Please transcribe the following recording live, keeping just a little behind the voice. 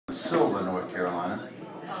North Carolina.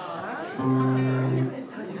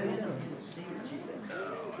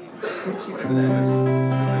 Whatever that is.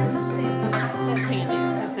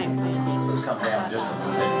 Let's come down just a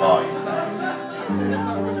little bit volume.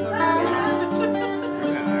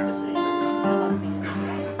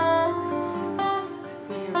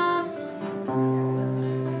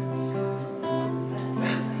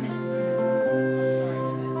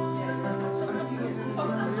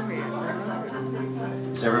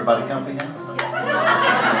 Is everybody comfy now?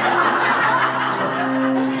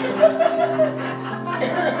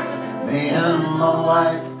 Me and my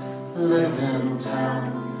wife live in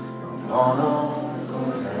town. On old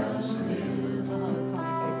courthouse hill.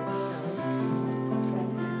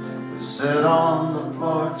 We sit on the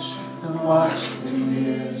porch and watch the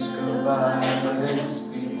years go by as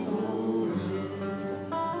people do.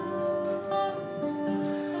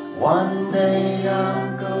 One day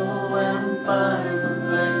I'll go and find the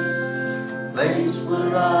place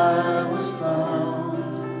where I was found.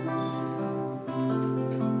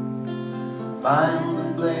 Find the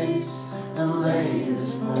place and lay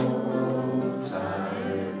this poor old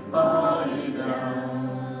tired body down.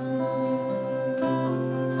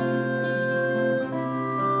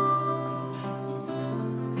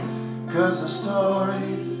 'Cause the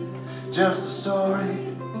story's just a story.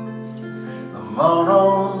 The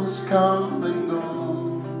morals come and go.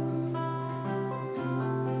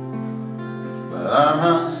 But I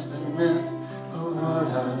must admit, of what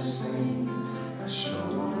I've seen, I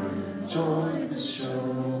sure enjoyed the show.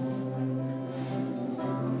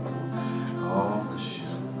 All the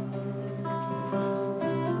show.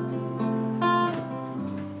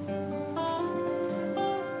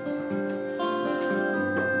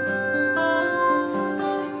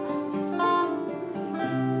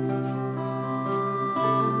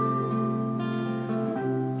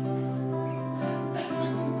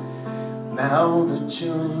 Now the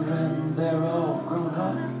children, they're all grown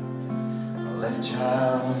up. I left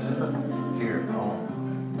childhood here at home.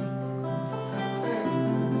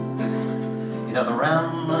 You know, the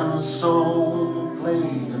rambling soul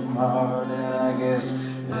played a part, and I guess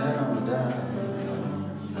that I'm dying young.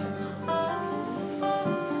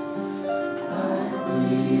 Like we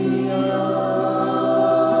are,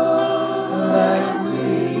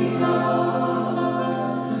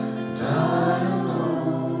 dying alone.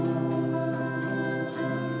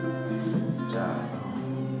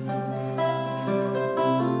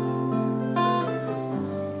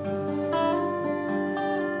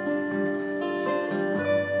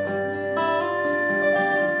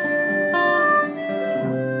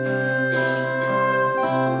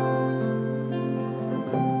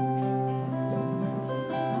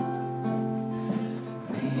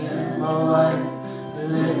 My wife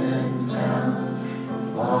live in town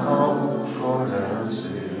on old courthouse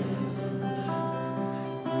hill.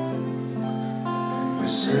 We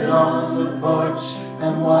sit on the porch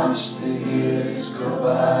and watch the years go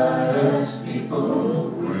by as people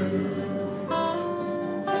grew.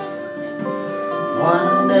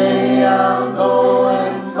 One day I'll go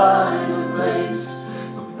and find the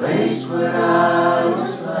place where I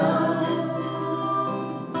was found.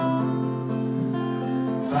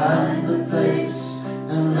 Find the place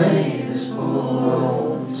and lay this poor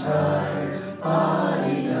old time.